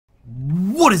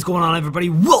What is going on, everybody?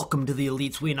 Welcome to the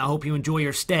Elite Suite, and I hope you enjoy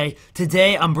your stay.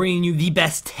 Today, I'm bringing you the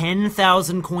best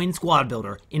 10,000 coin squad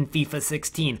builder in FIFA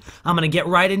 16. I'm going to get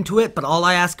right into it, but all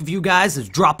I ask of you guys is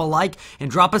drop a like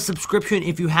and drop a subscription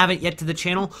if you haven't yet to the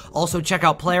channel. Also, check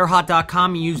out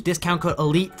playerhot.com and use discount code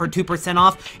ELITE for 2%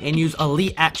 off, and use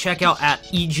ELITE at checkout at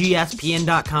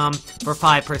egspn.com for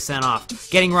 5% off.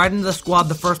 Getting right into the squad,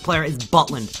 the first player is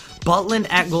Butland. Butland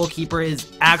at goalkeeper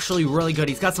is actually really good.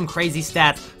 He's got some crazy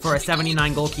stats for a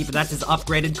 79 goalkeeper. That's his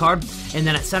upgraded card. And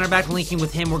then at center back, linking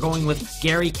with him, we're going with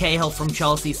Gary Cahill from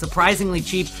Chelsea. Surprisingly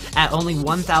cheap at only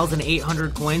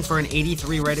 1,800 coins for an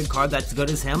 83 rated card. That's good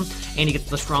as him. And he gets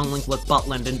the strong link with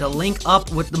Butland. And to link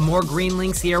up with the more green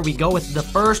links here, we go with the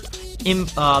first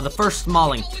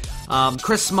Smalling.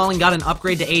 Chris Smalling got an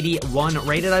upgrade to 81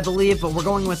 rated, I believe, but we're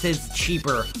going with his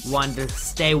cheaper one to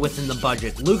stay within the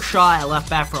budget. Luke Shaw at left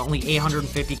back for only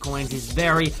 850 coins. He's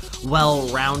very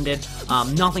well-rounded.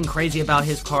 Nothing crazy about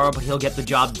his card, but he'll get the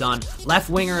job done. Left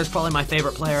winger is probably my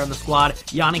favorite player in the squad,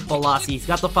 Yannick Bolasie. He's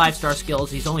got the 5-star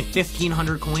skills. He's only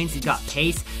 1,500 coins. He's got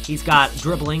pace. He's got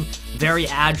dribbling. Very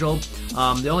agile.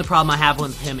 The only problem I have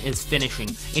with him is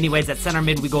finishing. Anyways, at center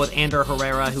mid, we go with Ander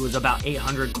Herrera, who is about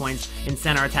 800 coins. In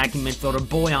center attacking midfielder,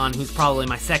 Boyan, who's probably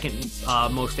my second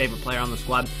most favorite player on the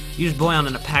squad. Used Boyan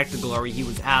in a pack to glory. He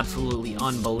was absolutely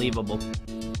unbelievable.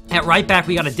 At right back,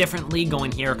 we got a different league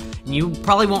going here, and you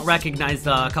probably won't recognize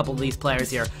a couple of these players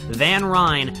here. Van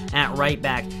Rijn at right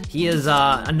back. He is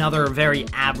another very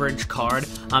average card.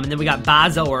 And then we got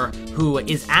Bazoer, who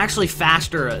is actually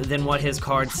faster than what his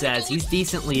card says. He's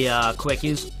decently quick.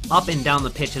 He's up and down the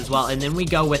pitch as well. And then we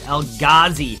go with El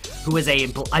Ghazi, who is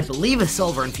I believe a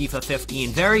silver in FIFA 15.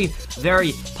 Very,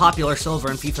 very popular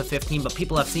silver in FIFA 15, but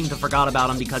people have seemed to forgot about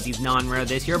him because he's non-rare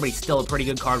this year, but he's still a pretty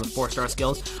good card with 4-star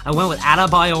skills. I went with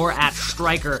Adebayor at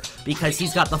striker because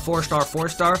he's got the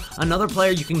 4-star. Another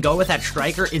player you can go with at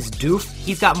striker is Doof.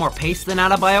 He's got more pace than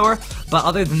Adebayor, but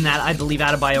other than that, I believe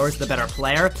Adebayor is the better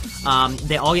player.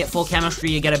 They all get full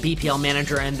chemistry. You get a BPL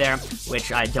manager in there,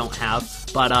 which I don't have.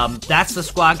 But that's the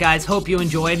squad, guys. Hope you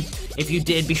enjoyed. If you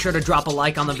did, be sure to drop a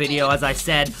like on the video. As I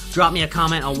said, drop me a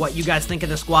comment on what you guys think of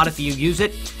the squad if you use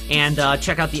it. And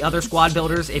check out the other squad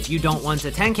builders. If you don't want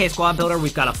a 10k squad builder,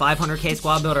 we've got a 500k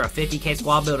squad builder, a 50k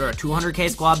squad builder, a 200k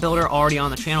squad builder already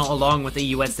on the channel, along with the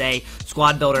USA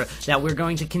squad builder that we're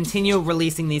going to continue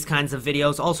releasing these kinds of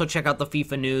videos. Also, check out the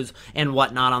FIFA news and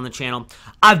whatnot on the channel.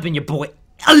 I've been your boy,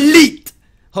 Elite.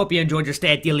 Hope you enjoyed your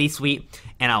stay at the Elite Suite,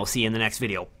 and I will see you in the next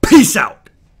video. Peace out.